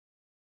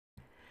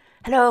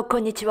Hello,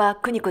 konnichiwa,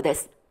 Kuniko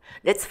desu.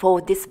 Let's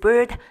fold this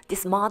bird,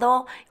 this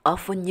model,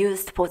 often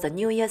used for the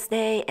New Year's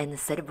Day and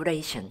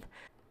celebration.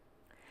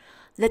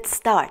 Let's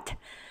start.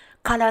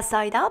 Color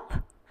side up.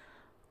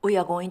 We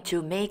are going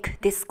to make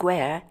this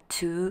square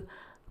to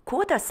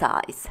quarter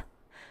size.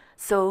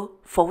 So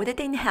fold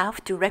it in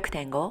half to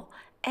rectangle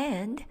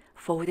and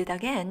fold it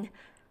again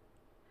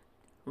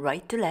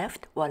right to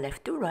left or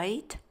left to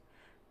right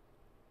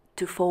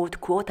to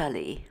fold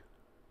quarterly.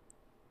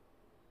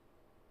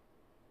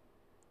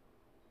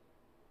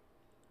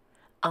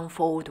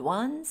 Unfold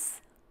once.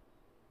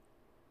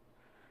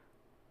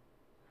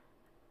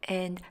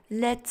 And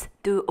let's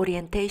do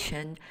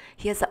orientation.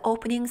 Here's the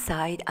opening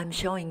side I'm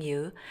showing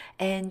you,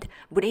 and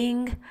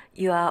bring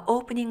your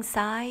opening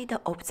side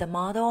of the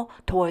model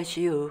towards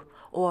you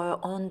or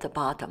on the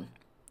bottom.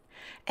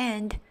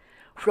 And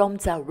from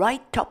the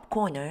right top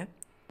corner,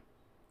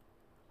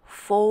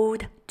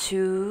 fold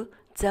to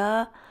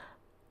the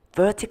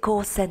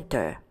vertical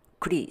center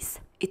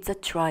crease. It's a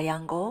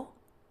triangle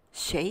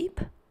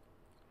shape,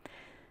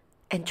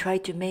 and try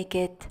to make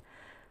it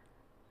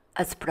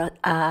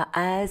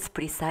as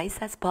precise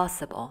as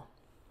possible.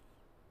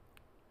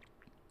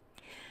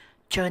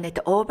 Turn it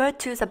over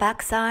to the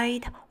back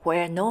side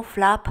where no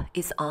flap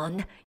is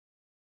on.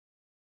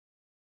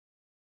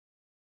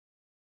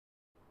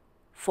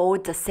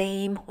 Fold the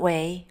same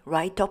way,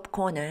 right top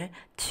corner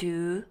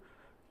to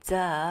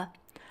the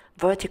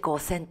vertical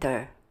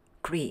center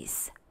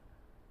crease.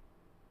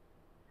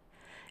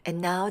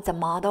 And now the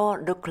model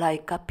looks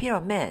like a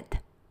pyramid.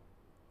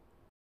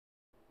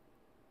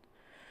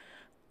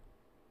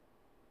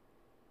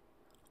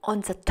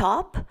 On the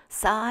top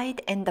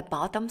side and the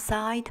bottom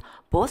side,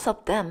 both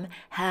of them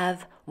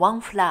have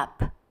one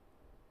flap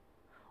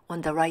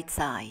on the right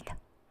side.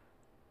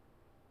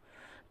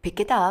 Pick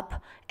it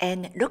up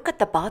and look at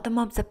the bottom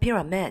of the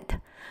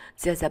pyramid.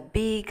 There's a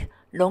big,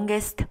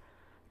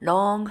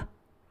 long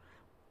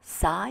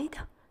side,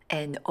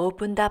 and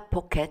open that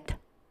pocket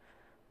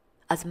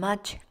as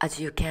much as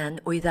you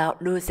can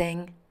without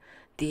losing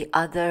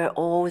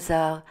all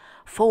the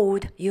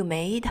fold you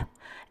made,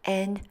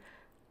 and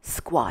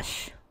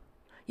squash.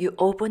 You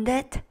opened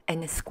it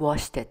and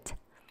squashed it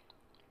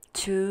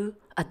to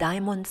a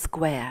diamond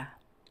square.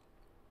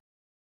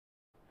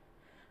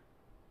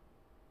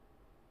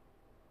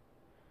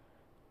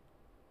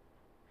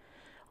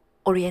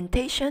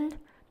 Orientation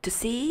to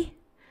see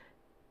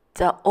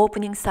the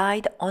opening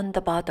side on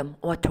the bottom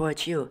or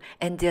towards you,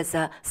 and there's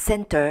a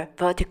center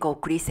vertical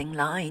creasing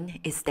line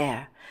is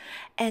there.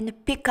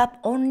 And pick up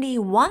only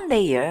one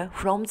layer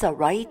from the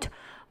right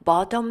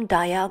bottom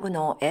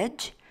diagonal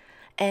edge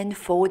and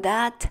fold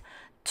that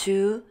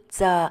to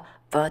the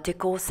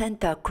vertical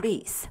center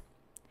crease.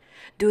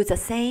 Do the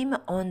same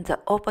on the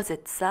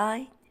opposite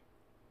side.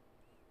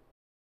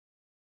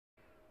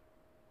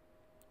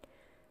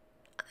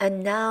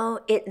 And now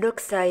it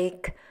looks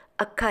like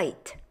a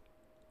kite.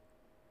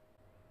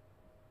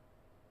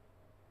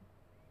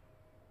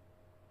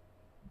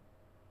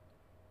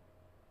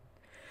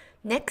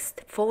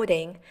 Next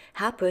folding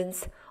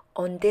happens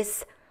on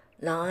this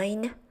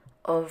line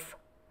of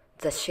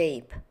the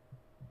shape.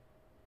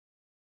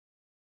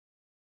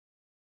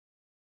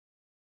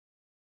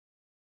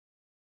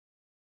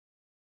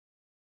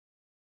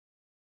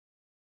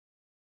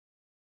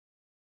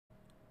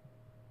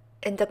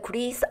 And the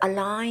crease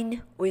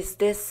align with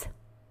this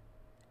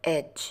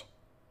edge.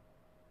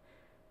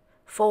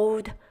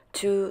 Fold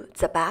to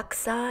the back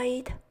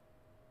side.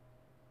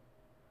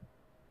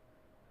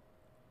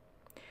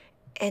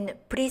 And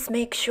please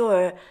make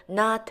sure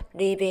not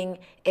leaving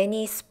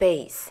any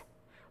space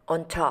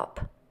on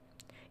top.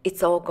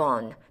 It's all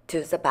gone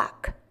to the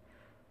back.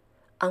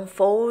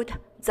 Unfold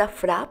the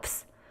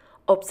flaps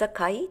of the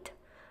kite.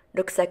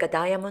 Looks like a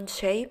diamond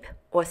shape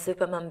or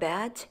Superman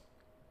badge.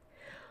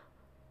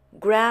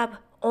 Grab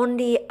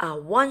only a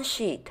one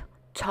sheet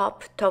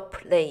top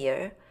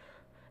layer,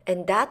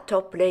 and that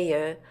top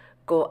layer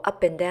go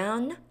up and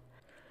down.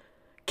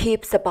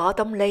 Keep the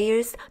bottom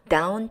layers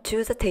down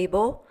to the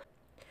table.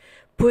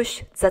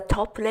 Push the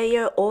top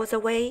layer all the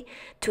way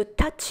to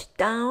touch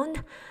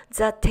down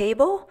the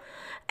table.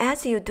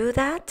 As you do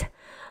that,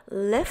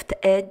 left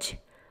edge,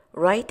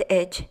 right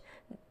edge,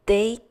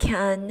 they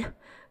can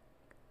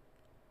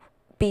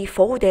be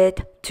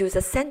folded to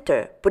the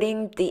center.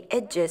 Bring the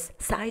edges,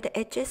 side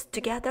edges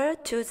together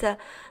to the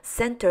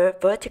center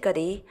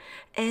vertically,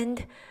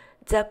 and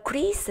the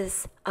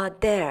creases are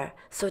there.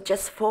 So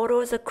just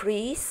follow the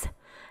crease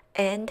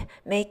and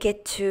make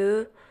it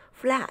to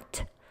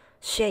flat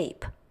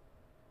shape.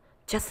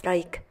 Just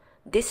like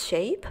this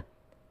shape.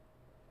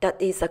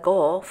 That is a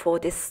goal for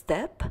this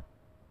step.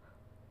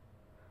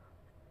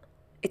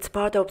 It's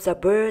part of the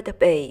bird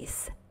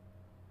base.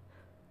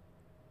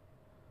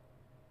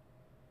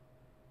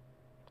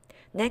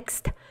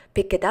 Next,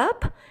 pick it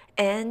up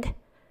and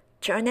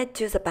turn it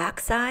to the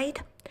back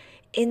side.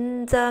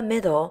 In the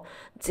middle,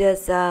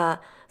 there's a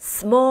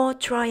small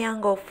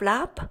triangle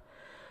flap.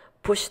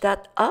 Push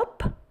that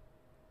up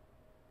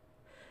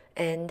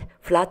and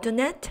flatten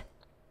it.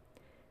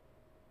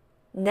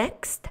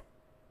 Next,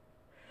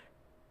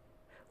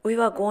 we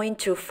are going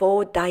to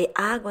fold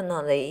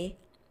diagonally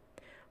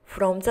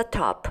from the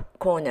top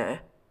corner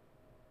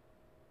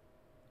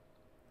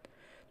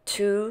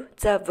to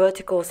the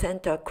vertical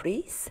center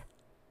crease.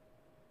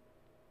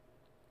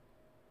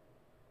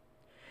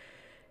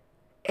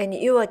 And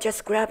you are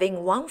just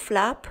grabbing one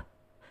flap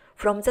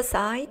from the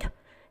side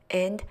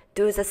and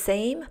do the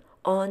same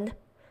on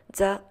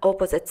the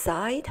opposite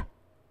side.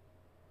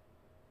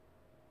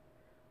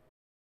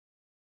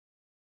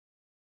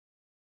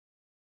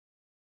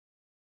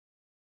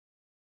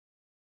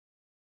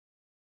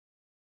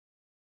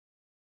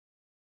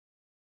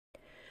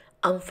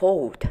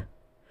 Unfold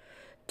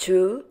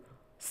 2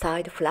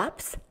 side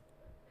flaps.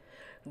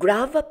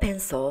 Grab a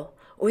pencil.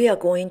 We are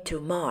going to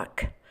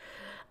mark.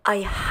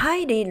 I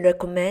highly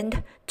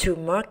recommend to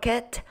mark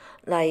it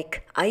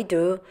like I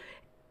do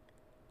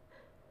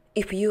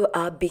if you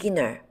are a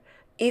beginner.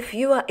 If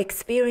you are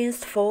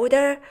experienced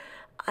folder,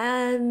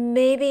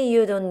 maybe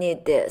you don't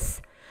need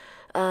this.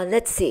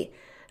 Let's see.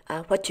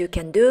 What you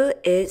can do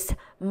is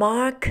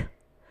mark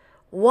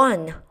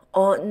 1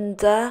 on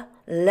the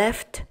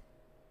left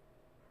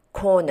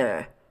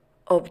corner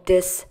of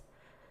this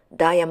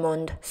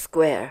diamond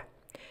square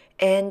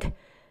and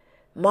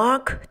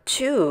mark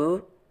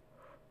 2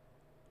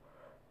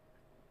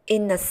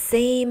 in the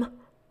same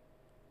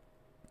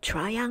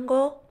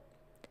triangle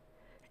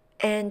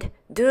and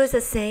do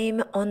the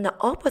same on the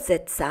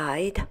opposite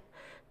side.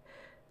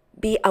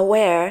 Be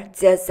aware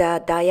there's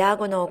a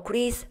diagonal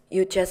crease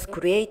you just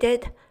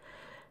created,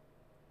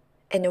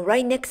 and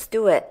right next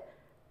to it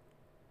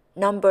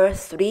number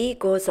 3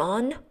 goes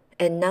on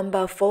and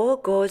number 4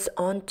 goes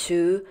on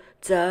to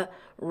the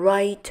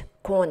right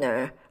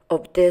corner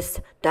of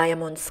this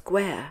diamond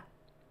square.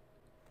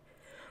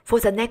 For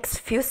the next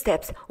few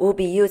steps, we'll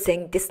be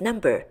using this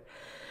number.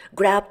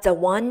 Grab the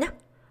one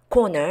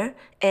corner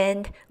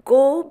and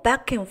go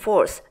back and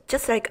forth,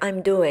 just like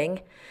I'm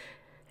doing,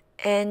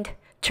 and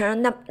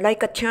turn up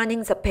like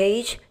turning the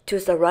page to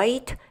the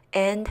right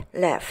and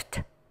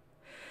left,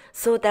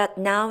 so that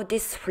now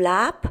this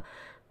flap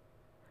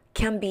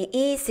can be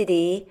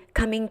easily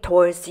coming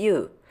towards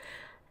you.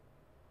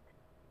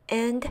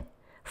 And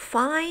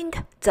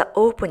find the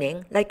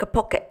opening like a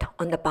pocket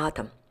on the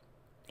bottom.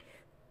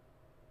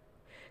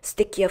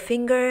 Stick your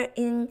finger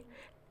in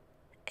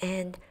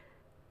and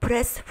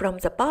press from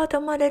the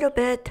bottom a little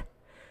bit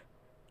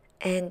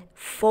and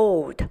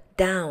fold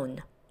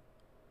down.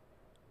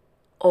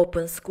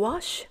 Open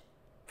squash,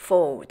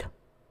 fold.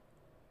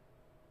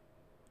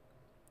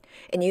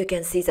 And you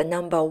can see the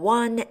number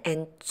 1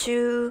 and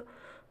 2.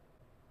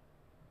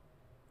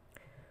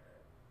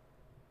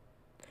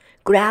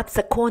 Grab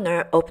the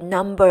corner of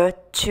number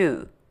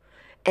 2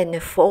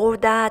 and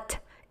fold that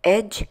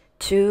edge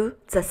to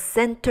the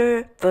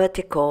center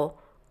vertical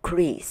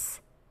crease.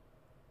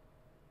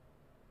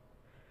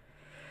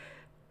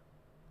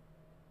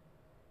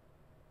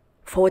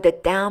 Fold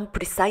it down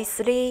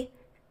precisely.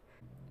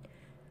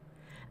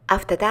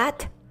 After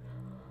that,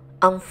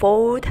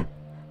 unfold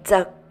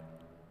the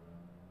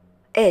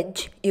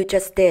edge you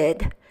just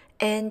did,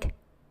 and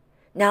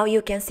now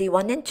you can see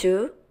 1 and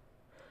 2.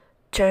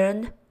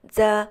 Turn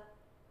the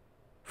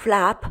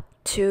flap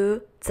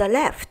to the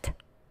left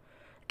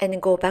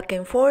and go back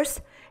and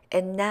forth,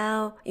 and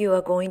now you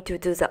are going to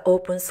do the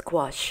open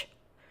squash.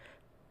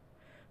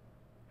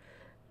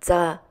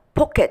 The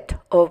pocket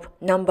of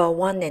number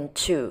 1 and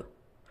 2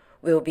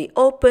 will be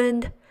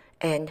opened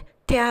and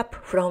tap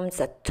from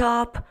the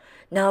top.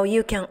 Now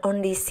you can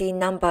only see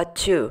number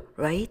 2,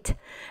 right?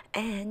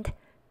 And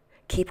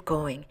keep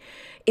going.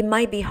 It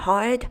might be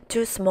hard,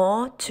 too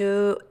small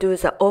to do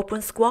the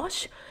open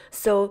squash,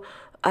 so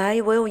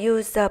I will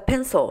use a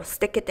pencil,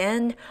 stick it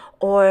in,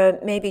 or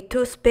maybe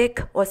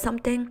toothpick or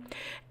something,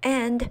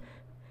 and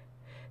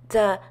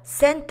the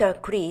center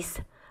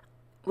crease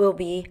will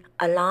be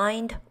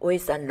aligned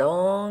with a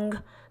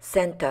long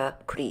center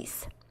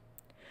crease.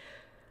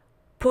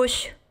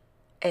 Push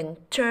and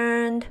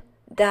turn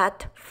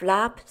that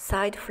flap,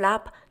 side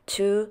flap,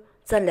 to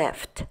the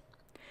left.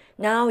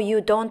 Now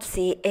you don't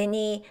see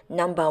any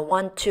number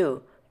 1,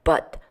 2,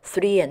 but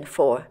 3 and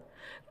 4.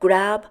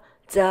 Grab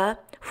the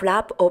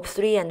flap of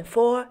 3 and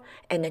 4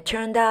 and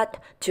turn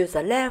that to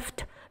the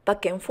left,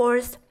 back and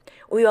forth.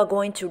 We are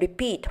going to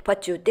repeat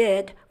what you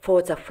did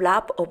for the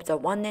flap of the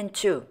 1 and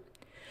 2.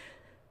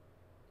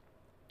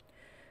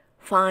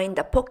 Find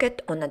a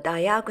pocket on the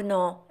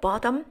diagonal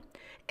bottom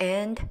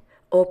and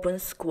open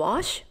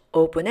squash,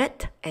 open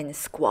it and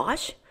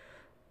squash.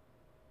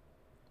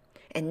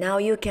 And now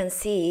you can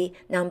see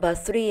number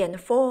 3 and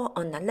 4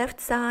 on the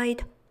left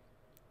side.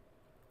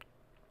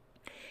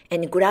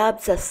 And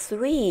grab the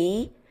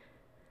 3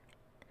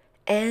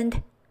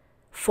 and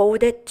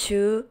fold it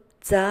to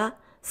the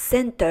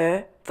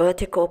center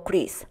vertical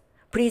crease.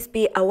 Please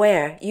be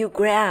aware you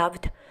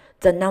grabbed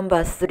the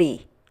number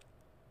 3.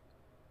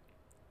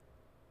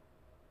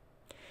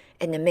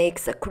 And it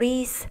makes a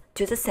crease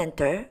to the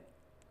center.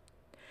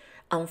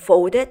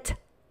 Unfold it,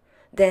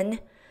 then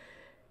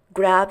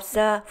grab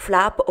the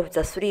flap of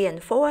the 3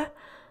 and 4,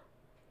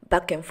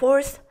 back and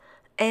forth,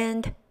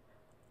 and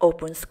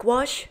open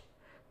squash,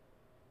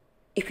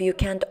 If you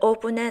can't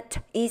open it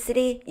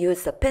easily,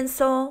 use a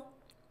pencil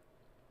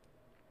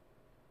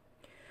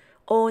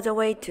all the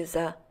way to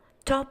the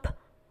top,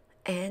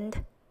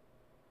 and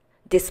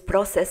this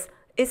process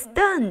is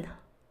done.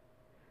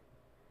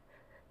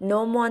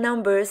 No more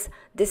numbers.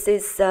 This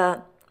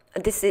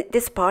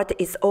part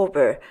is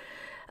over.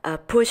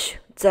 Push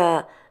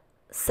the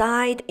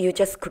side you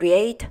just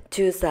create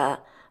to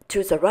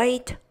the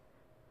right,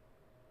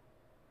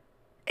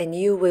 and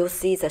you will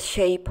see the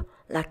shape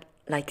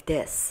like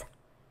this.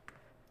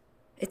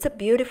 It's a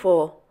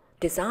beautiful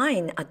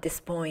design at this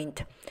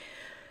point.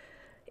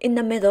 In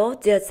the middle,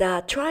 there's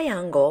a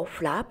triangle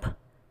flap.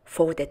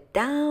 Fold it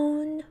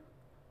down.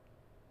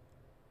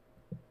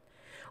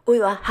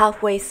 We are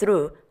halfway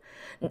through.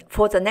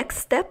 For the next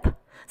step,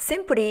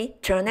 simply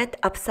turn it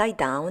upside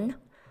down.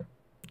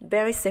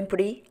 Very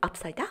simply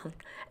upside down.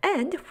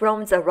 And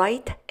from the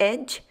right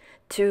edge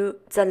to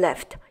the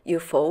left, you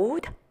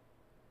fold.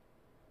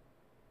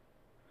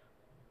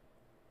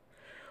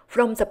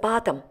 From the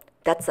bottom,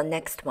 that's the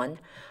next one.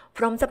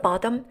 From the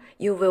bottom,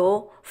 you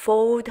will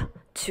fold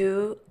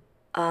to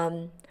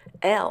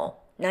L,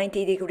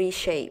 90-degree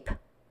shape,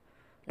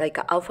 like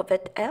an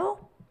alphabet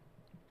L.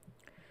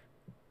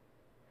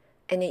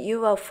 And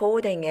you are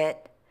folding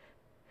it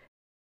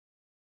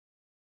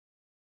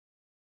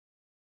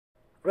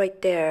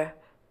right there,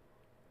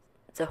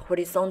 the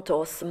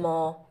horizontal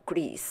small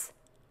crease.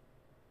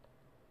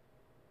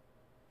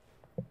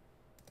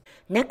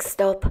 Next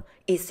step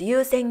is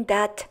using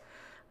that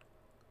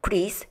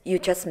crease you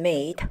just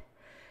made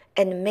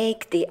and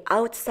make the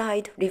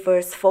outside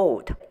reverse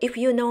fold. If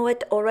you know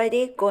it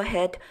already, go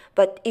ahead.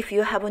 But if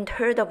you haven't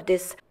heard of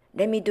this,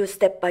 let me do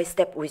step by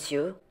step with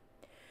you.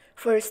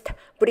 First,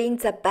 bring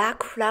the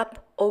back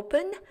flap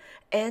open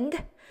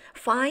and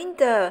find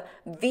the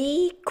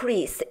V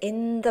crease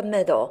in the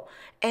middle.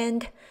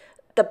 And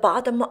the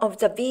bottom of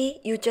the V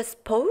you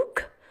just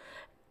poke.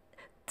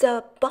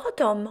 The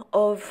bottom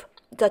of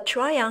the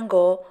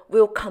triangle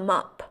will come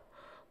up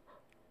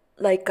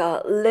like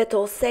a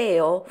little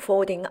sail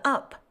folding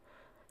up.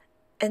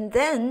 And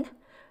then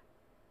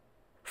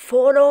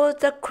follow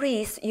the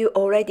crease you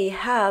already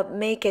have,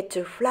 make it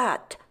to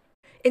flat.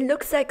 It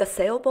looks like a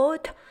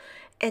sailboat,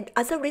 and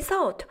as a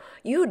result,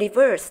 you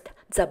reversed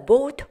the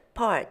boat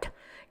part.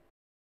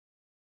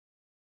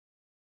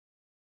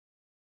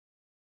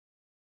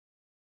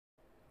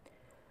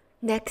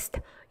 Next,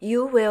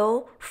 you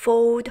will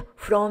fold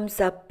from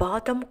the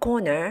bottom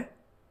corner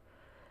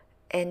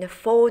and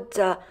fold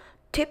the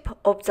tip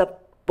of the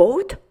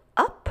boat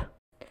up,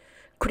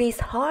 crease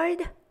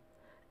hard,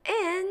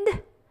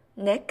 and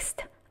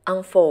next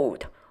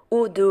unfold.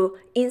 We'll do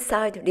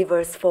inside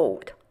reverse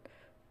fold.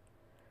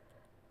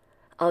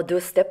 I'll do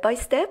step by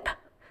step.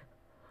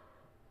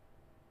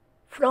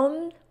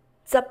 From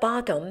the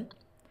bottom,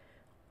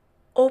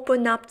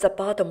 open up the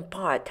bottom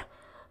part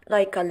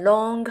like a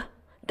long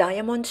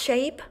diamond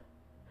shape,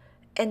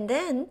 and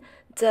then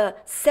the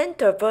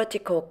center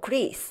vertical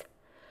crease,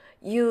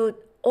 you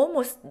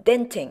almost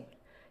denting,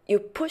 you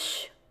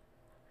push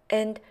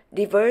and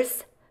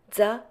reverse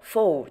the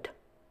fold.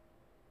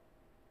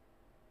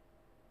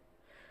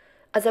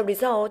 As a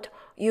result,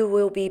 you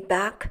will be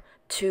back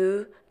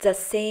to the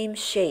same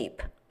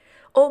shape,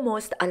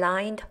 almost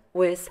aligned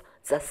with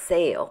the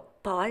sail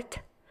part.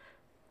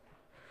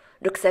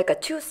 Looks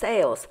like two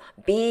sails,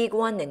 big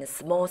one and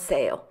small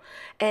sail.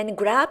 And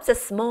grab the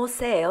small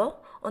sail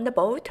on the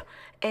boat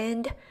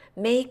and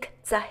make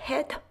the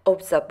head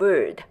of the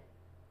bird.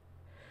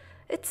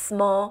 It's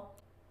small.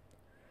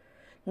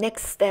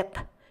 Next step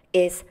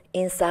is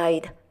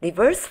inside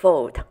reverse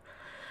fold.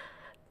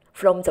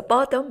 From the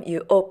bottom,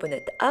 you open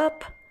it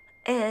up,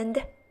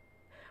 and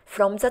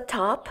from the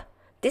top,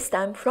 this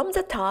time from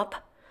the top,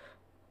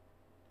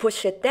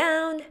 push it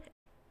down.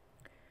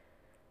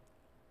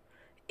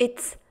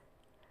 It's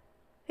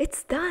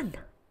done.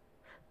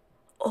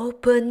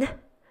 Open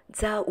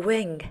the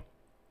wing.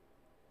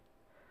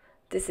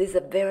 This is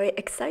a very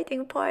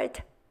exciting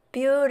part.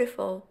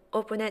 Beautiful.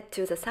 Open it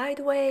to the side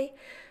way,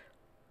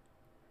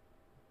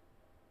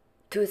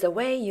 to the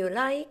way you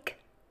like.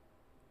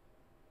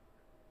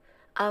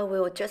 I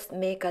will just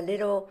make a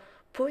little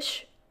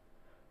push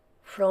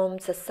from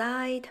the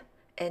side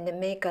and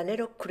make a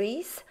little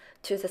crease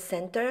to the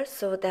center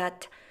so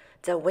that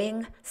the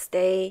wing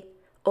stay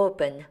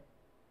open.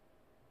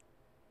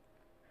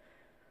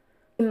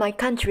 In my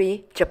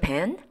country,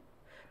 Japan,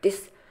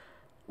 this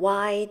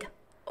wide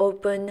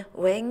open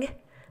wing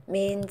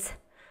means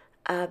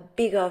a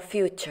bigger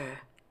future.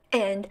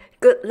 And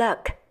good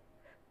luck.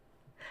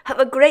 Have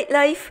a great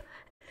life.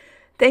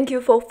 Thank you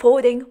for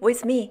folding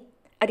with me.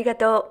 ありが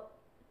と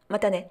う。ま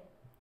たね。